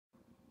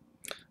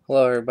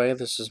Hello everybody,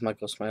 this is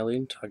Michael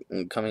Smiley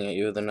coming at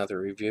you with another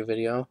review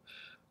video.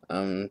 Today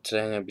I'm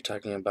going to be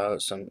talking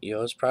about some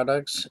EOS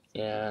products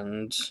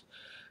and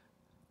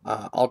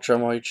Ultra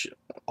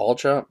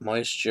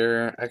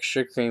Moisture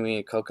Extra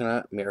Creamy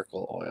Coconut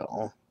Miracle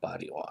Oil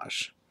Body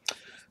Wash.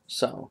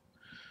 So,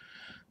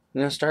 I'm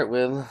going to start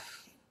with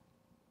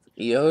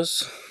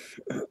EOS.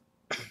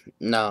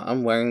 Now,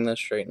 I'm wearing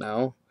this right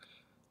now.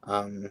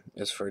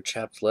 It's for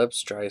chapped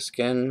lips, dry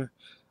skin.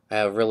 I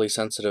have really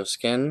sensitive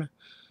skin.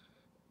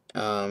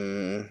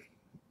 And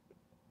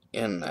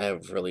I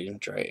have really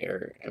dry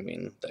air. I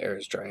mean, the air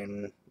is dry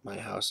in my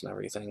house and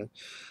everything.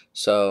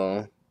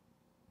 So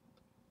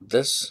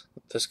this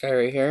guy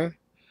right here,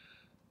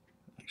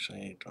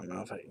 actually, I don't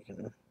know if I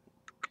can.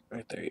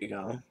 Right there, you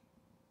go.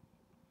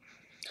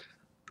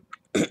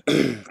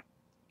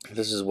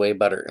 This is way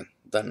better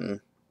than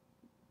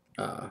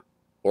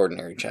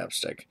ordinary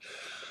chapstick.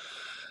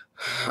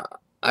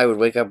 I would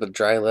wake up with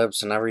dry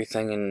lips and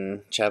everything,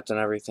 and chapped and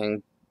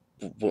everything.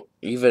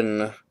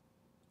 Even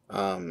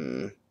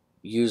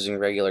using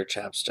regular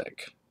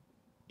chapstick,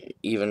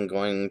 even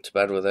going to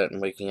bed with it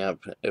and waking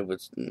up, it would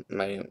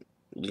my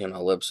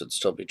lips would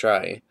still be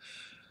dry.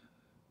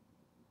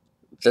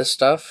 This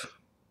stuff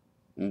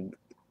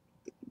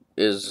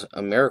is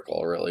a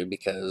miracle, really,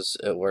 because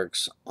it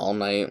works all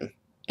night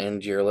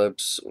and your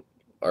lips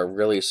are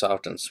really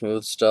soft and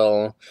smooth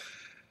still,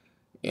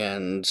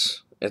 and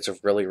it's a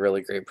really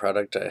great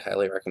product. I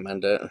highly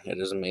recommend it. It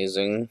is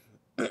amazing.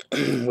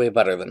 Way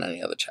better than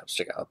any other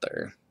chapstick out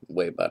there.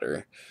 Way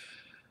better.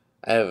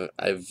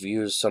 I've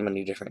used so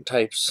many different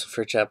types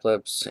for chap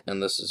lips,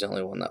 and this is the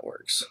only one that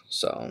works.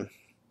 So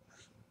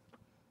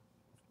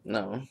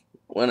no,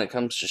 when it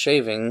comes to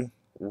shaving,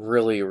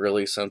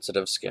 really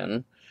sensitive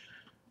skin,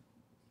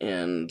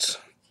 and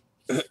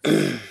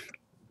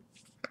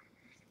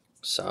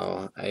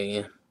so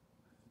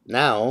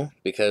now,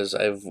 because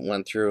I've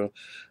went through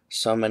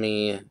so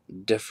many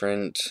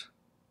different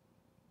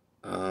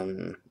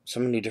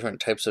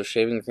types of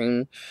shaving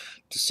cream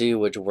to see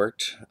which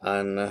worked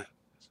on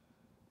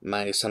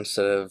my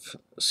sensitive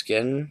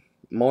skin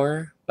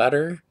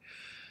better,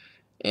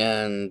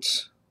 and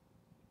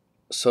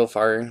so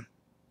far,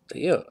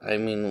 I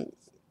mean,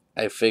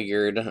 I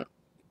figured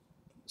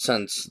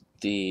since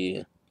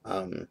the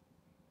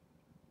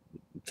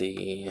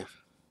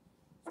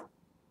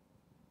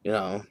you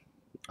know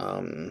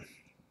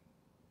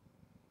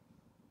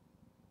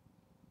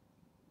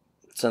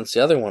since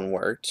the other one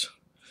worked,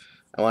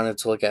 I wanted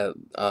to look at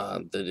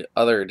the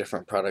other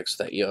different products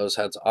that EOS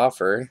had to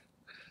offer,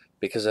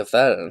 because if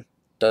that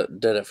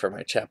did it for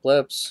my chapped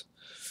lips,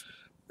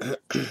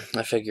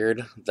 I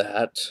figured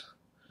that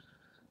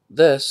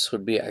this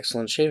would be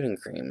excellent shaving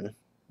cream,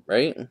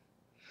 right?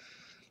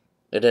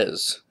 It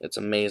is. It's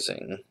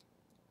amazing.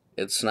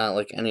 It's not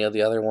like any of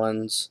the other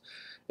ones.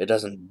 It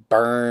doesn't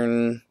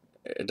burn.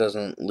 It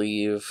doesn't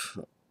leave,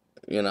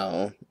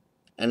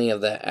 any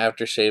of that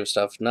aftershave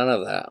stuff. None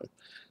of that.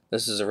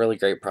 This is a really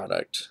great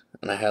product,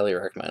 and I highly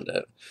recommend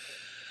it.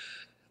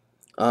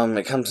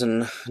 It comes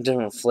in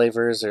different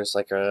flavors. There's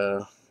like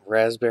a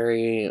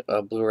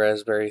blue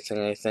raspberry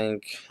thing, I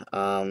think.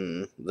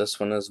 This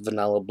one is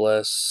vanilla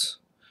bliss,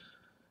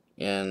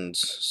 and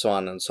so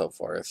on and so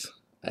forth.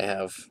 I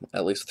have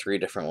at least 3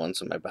 different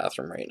ones in my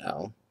bathroom right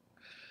now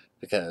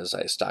because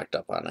I stocked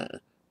up on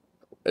it.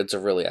 It's a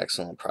really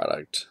excellent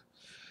product,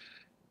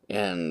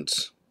 and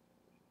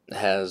it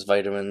has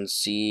vitamin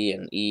C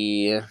and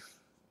E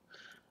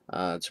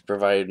to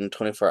provide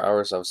 24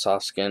 hours of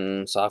soft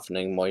skin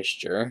softening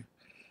moisture.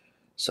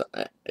 So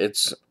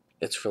it's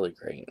really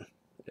great,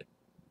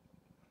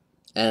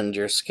 and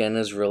your skin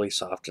is really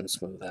soft and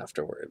smooth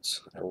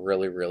afterwards. I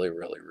really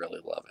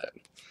love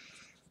it.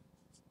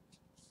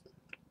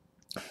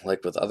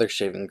 Like with other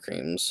shaving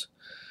creams,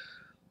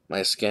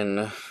 my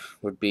skin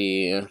would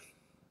be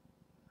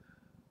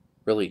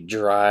really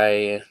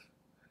dry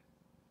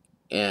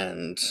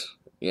and,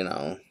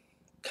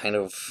 kind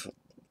of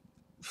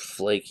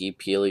flaky,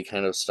 peely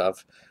kind of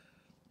stuff.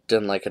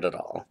 Didn't like it at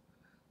all.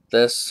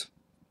 This,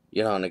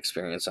 you don't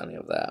experience any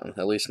of that,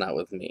 at least not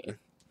with me.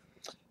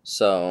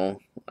 So,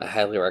 I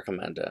highly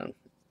recommend it.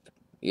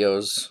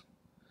 EOS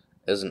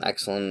is an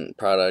excellent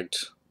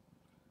product.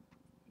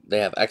 They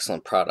have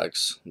excellent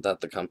products that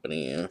the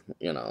company,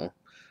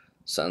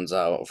 sends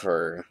out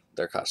for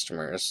their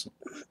customers.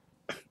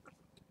 And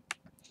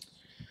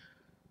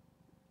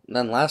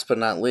then last but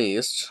not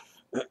least,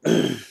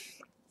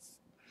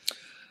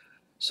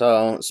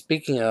 so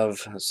speaking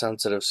of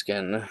sensitive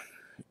skin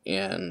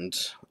and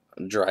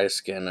dry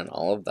skin and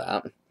all of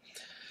that,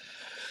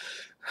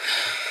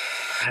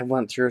 I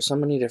went through so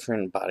many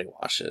different body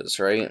washes,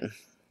 right?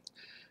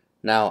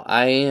 Now,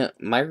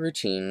 my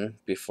routine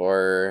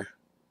before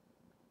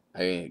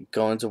I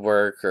go into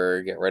work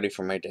or get ready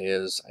for my day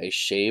is I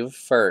shave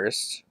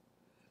first,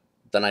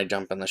 then I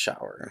jump in the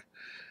shower,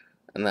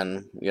 and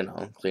then,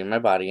 clean my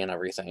body and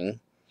everything.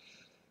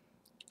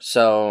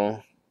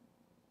 So,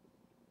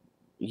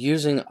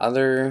 using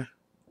other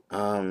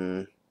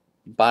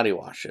body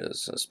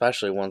washes,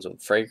 especially ones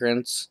with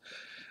fragrance,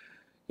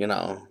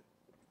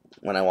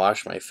 when I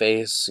wash my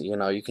face, you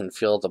know, you can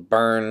feel the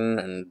burn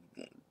and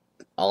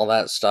all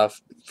that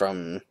stuff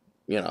from,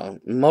 you know,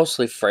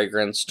 mostly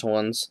fragranced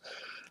ones,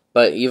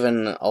 but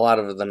even a lot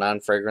of the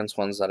non-fragrance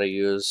ones that I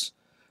use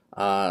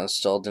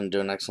still didn't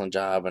do an excellent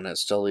job, and it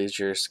still leaves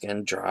your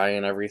skin dry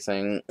and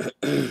everything.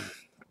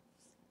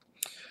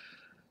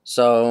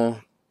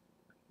 So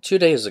 2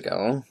 days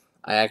ago,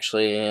 I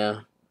actually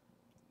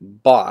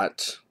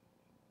bought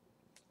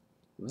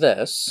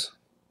this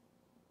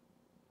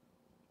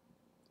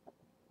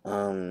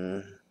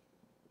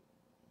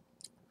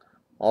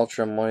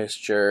Ultra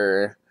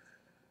Moisture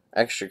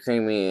Extra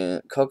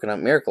Creamy Coconut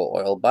Miracle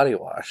Oil Body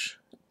Wash.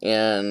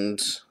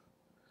 And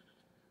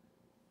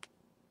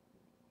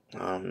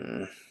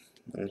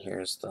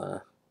here's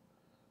the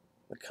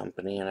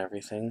company and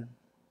everything,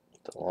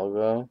 the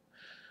logo.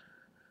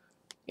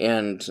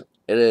 And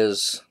it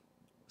is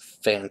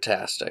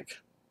fantastic.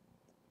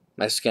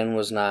 My skin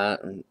was not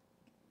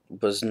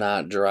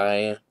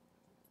dry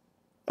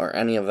or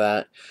any of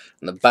that.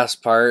 And the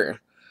best part,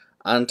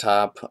 on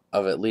top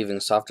of it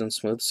leaving soft and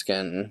smooth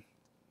skin,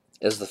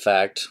 is the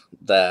fact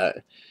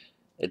that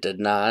it did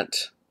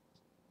not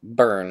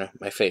burn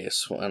my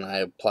face when I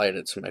applied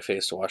it to my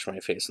face to wash my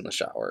face in the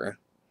shower.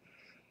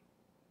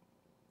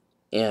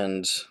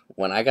 And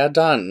when I got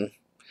done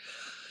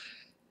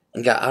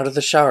and got out of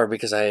the shower,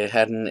 because I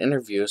had an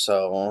interview,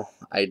 so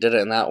I did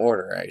it in that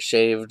order. I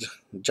shaved,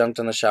 jumped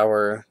in the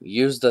shower,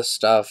 used this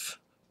stuff,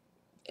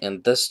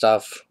 and this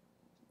stuff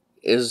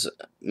is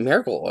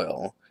miracle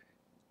oil.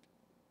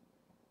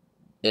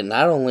 It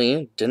not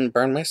only didn't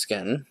burn my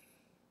skin,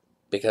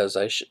 because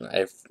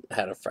I've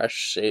had a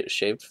fresh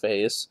shaved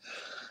face,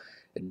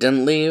 it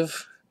didn't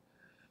leave,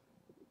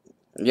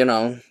 you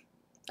know,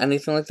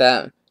 anything like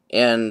that,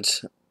 and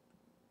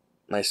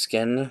my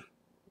skin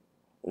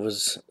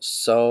was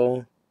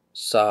so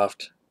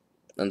soft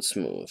and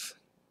smooth.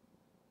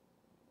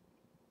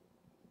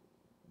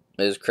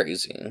 It was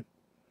crazy.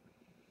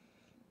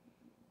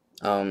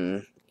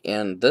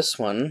 And this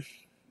one,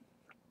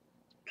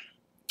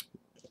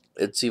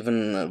 it's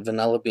even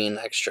vanilla bean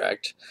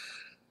extract,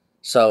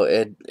 so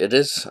it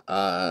is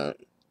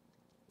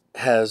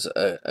has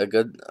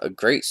a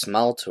great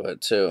smell to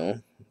it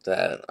too,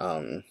 that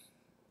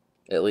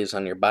it leaves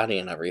on your body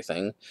and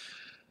everything,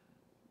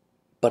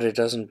 but it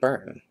doesn't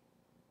burn.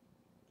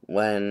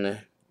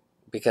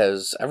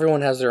 Because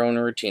everyone has their own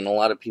routine. A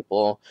lot of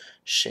people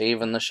shave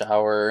in the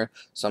shower.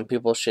 Some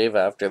people shave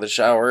after the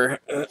shower.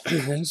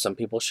 Some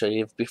people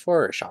shave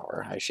before a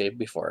shower. I shave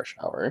before a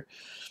shower.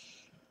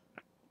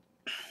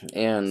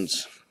 And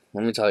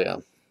let me tell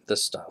you,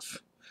 this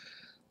stuff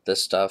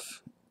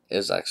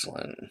is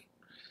excellent.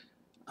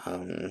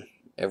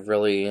 It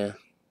really,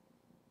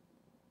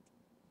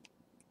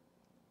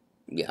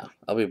 yeah,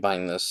 I'll be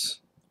buying this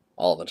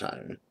all the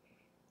time,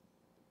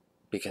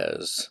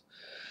 because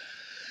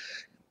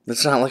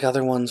it's not like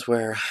other ones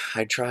where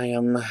I try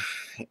them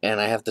and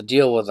I have to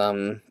deal with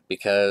them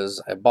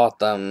because I bought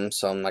them,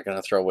 so I'm not going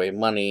to throw away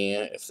money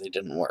if they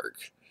didn't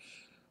work.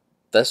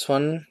 This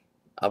one,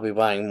 I'll be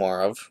buying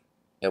more of.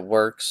 It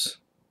works,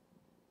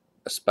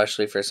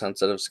 especially for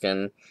sensitive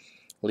skin.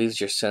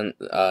 Leaves your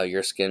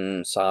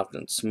skin soft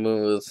and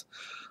smooth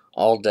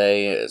all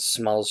day. It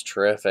smells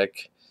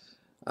terrific.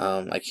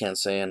 I can't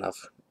say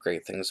enough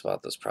great things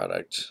about this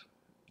product.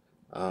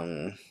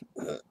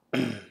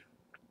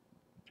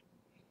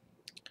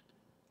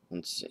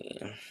 Let's see.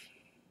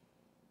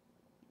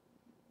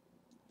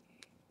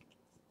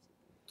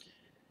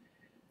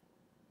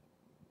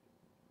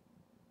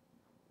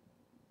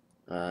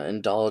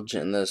 Indulge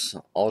in this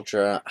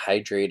ultra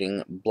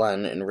hydrating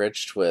blend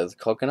enriched with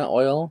coconut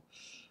oil,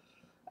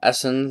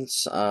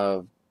 essence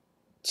of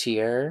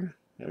tiare,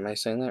 am I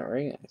saying that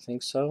right? I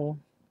think so.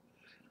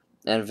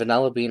 And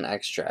vanilla bean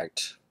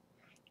extract.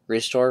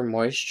 Restore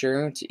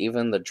moisture to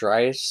even the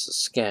driest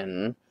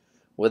skin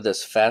with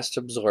this fast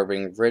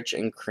absorbing, rich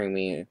and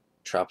creamy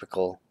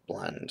tropical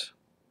blend.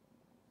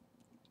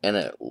 And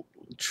it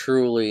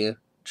truly,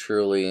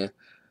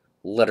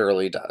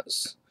 literally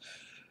does.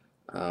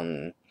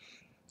 A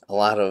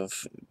lot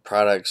of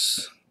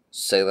products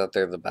say that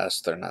they're the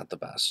best. They're not the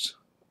best.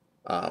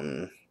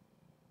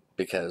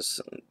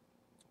 Because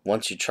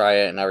once you try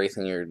it and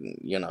everything,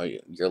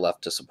 you're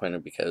left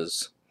disappointed,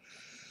 because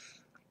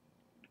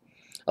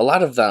a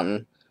lot of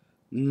them,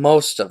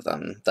 most of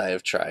them that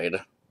I've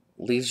tried,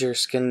 leaves your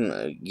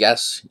skin,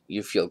 yes,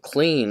 you feel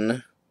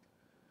clean,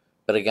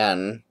 but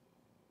again,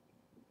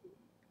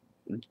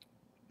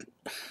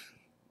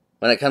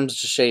 when it comes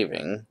to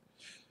shaving,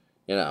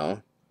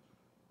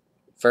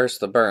 first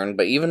the burn,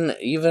 but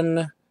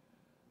even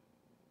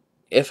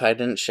if I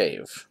didn't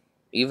shave,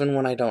 even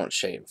when I don't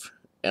shave,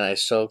 and I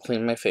still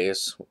clean my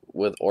face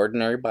with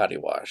ordinary body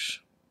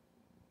wash,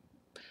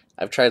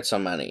 I've tried so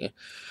many,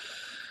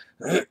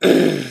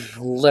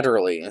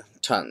 literally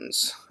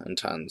tons and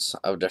tons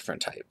of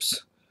different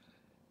types.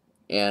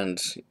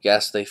 And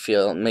yes, they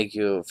make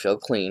you feel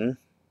clean,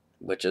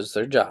 which is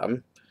their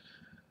job,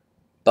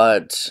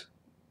 but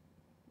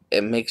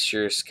it makes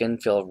your skin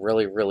feel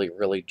really, really,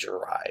 really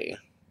dry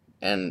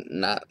and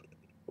not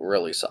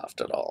really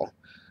soft at all.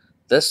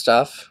 This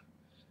stuff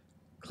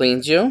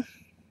cleans you.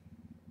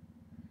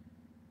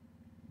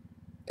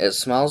 It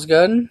smells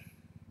good.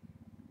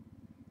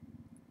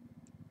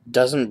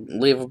 Doesn't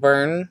leave a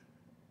burn.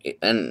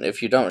 And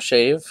if you don't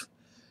shave,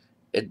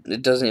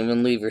 it doesn't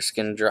even leave your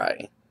skin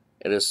dry.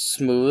 It is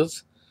smooth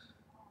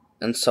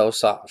and so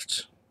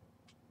soft.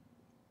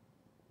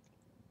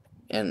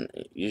 And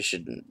you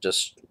should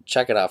just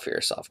check it out for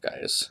yourself,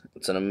 guys.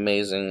 It's an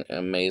amazing,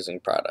 amazing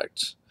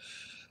product.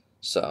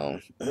 So,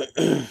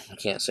 I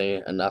can't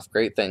say enough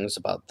great things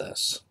about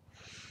this.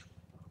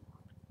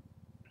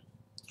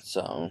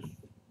 So,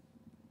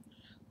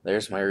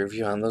 there's my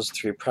review on those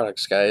 3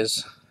 products,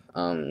 guys.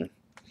 And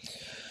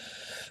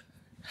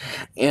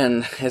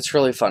it's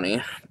really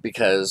funny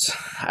because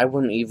I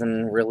wouldn't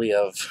even really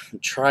have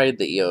tried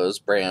the EOS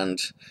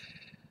brand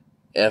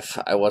if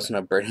I wasn't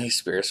a Britney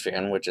Spears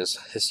fan, which is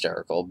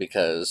hysterical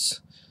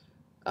because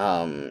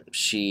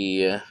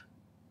she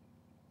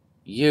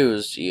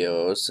used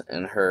EOS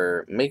in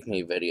her Make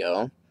Me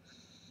video,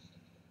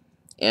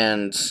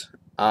 and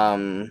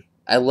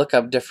I look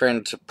up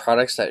different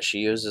products that she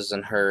uses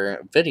in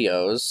her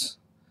videos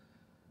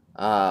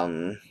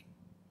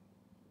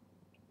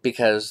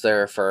because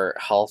they're for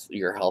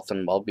your health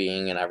and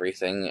well-being and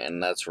everything,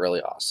 and that's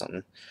really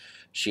awesome.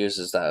 She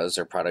uses that as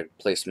her product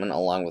placement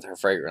along with her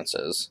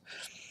fragrances.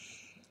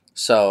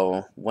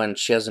 So when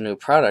she has a new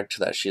product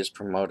that she is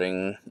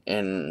promoting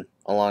in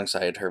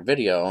alongside her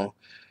video,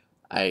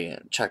 I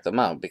check them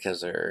out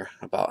because they're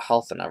about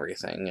health and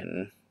everything,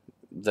 and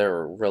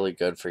they're really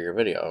good for your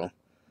video.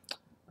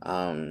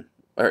 Or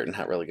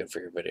not really good for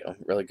your video,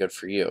 really good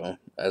for you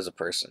as a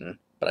person.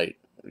 But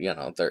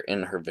they're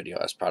in her video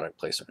as product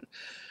placement.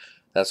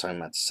 That's what I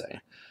meant to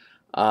say.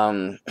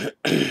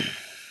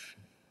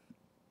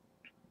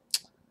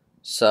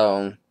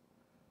 So,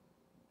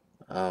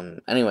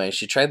 anyway,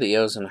 she tried the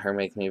EOS in her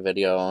Make Me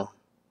video,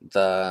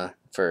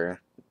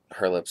 for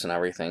her lips and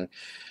everything.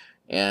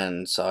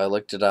 And so I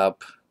looked it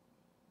up.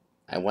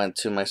 I went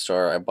to my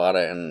store, I bought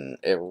it, and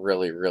it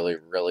really, really,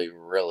 really,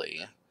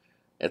 really,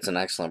 it's an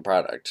excellent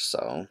product.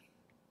 So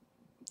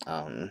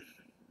I'm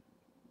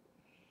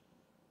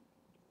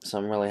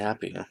really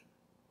happy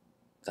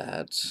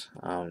that,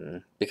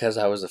 because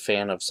I was a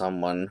fan of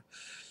someone,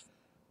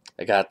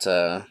 I got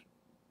to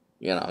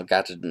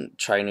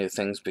try new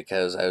things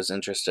because I was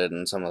interested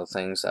in some of the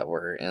things that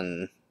were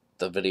in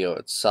the video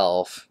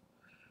itself.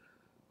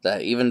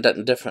 That even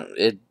different,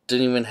 it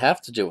didn't even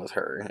have to do with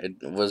her. It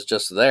was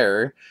just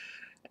there,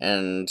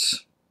 and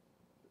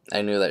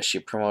I knew that she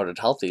promoted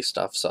healthy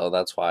stuff, so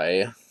that's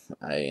why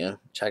I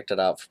checked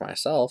it out for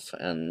myself,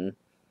 and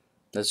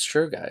it's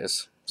true,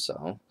 guys.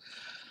 So,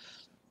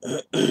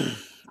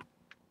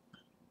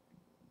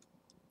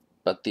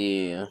 but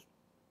the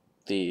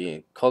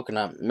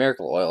coconut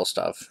miracle oil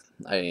stuff,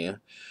 it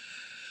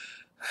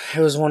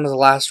was one of the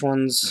last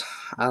ones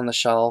on the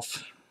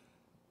shelf,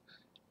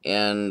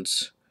 and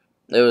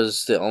it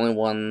was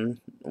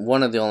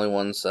one of the only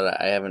ones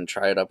that I haven't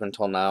tried up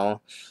until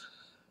now.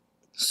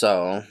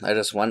 So I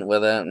just went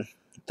with it.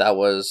 That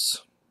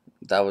was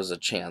a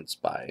chance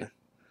buy.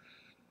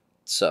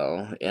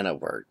 So, and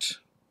it worked.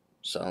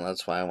 So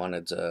that's why I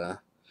wanted to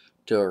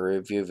do a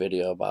review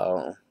video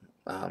about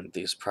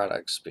these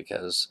products,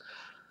 because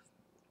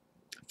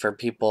for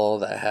people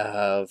that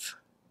have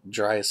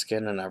dry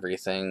skin and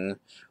everything,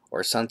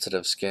 or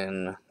sensitive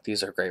skin,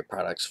 these are great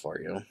products for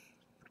you.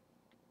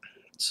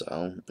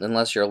 So,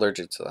 unless you're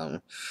allergic to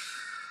them,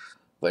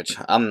 which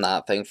I'm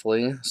not,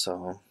 thankfully,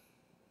 so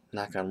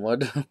knock on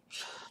wood.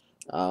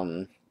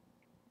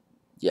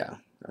 Yeah,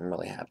 I'm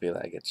really happy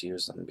that I get to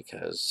use them,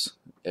 because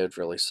it would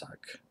really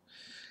suck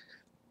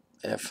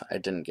if I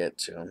didn't get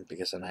to,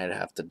 because then I'd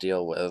have to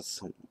deal with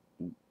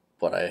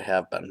what I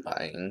have been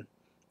buying.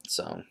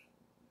 So,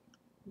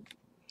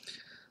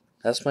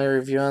 that's my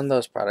review on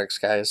those products,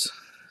 guys.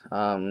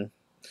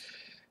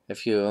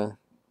 If you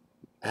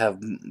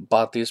have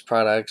bought these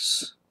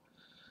products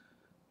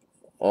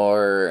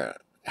or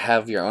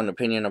have your own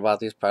opinion about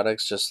these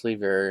products, just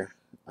leave your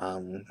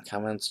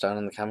comments down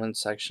in the comments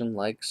section.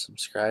 Like,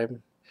 subscribe,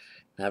 and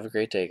have a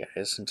great day,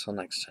 guys. Until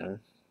next time.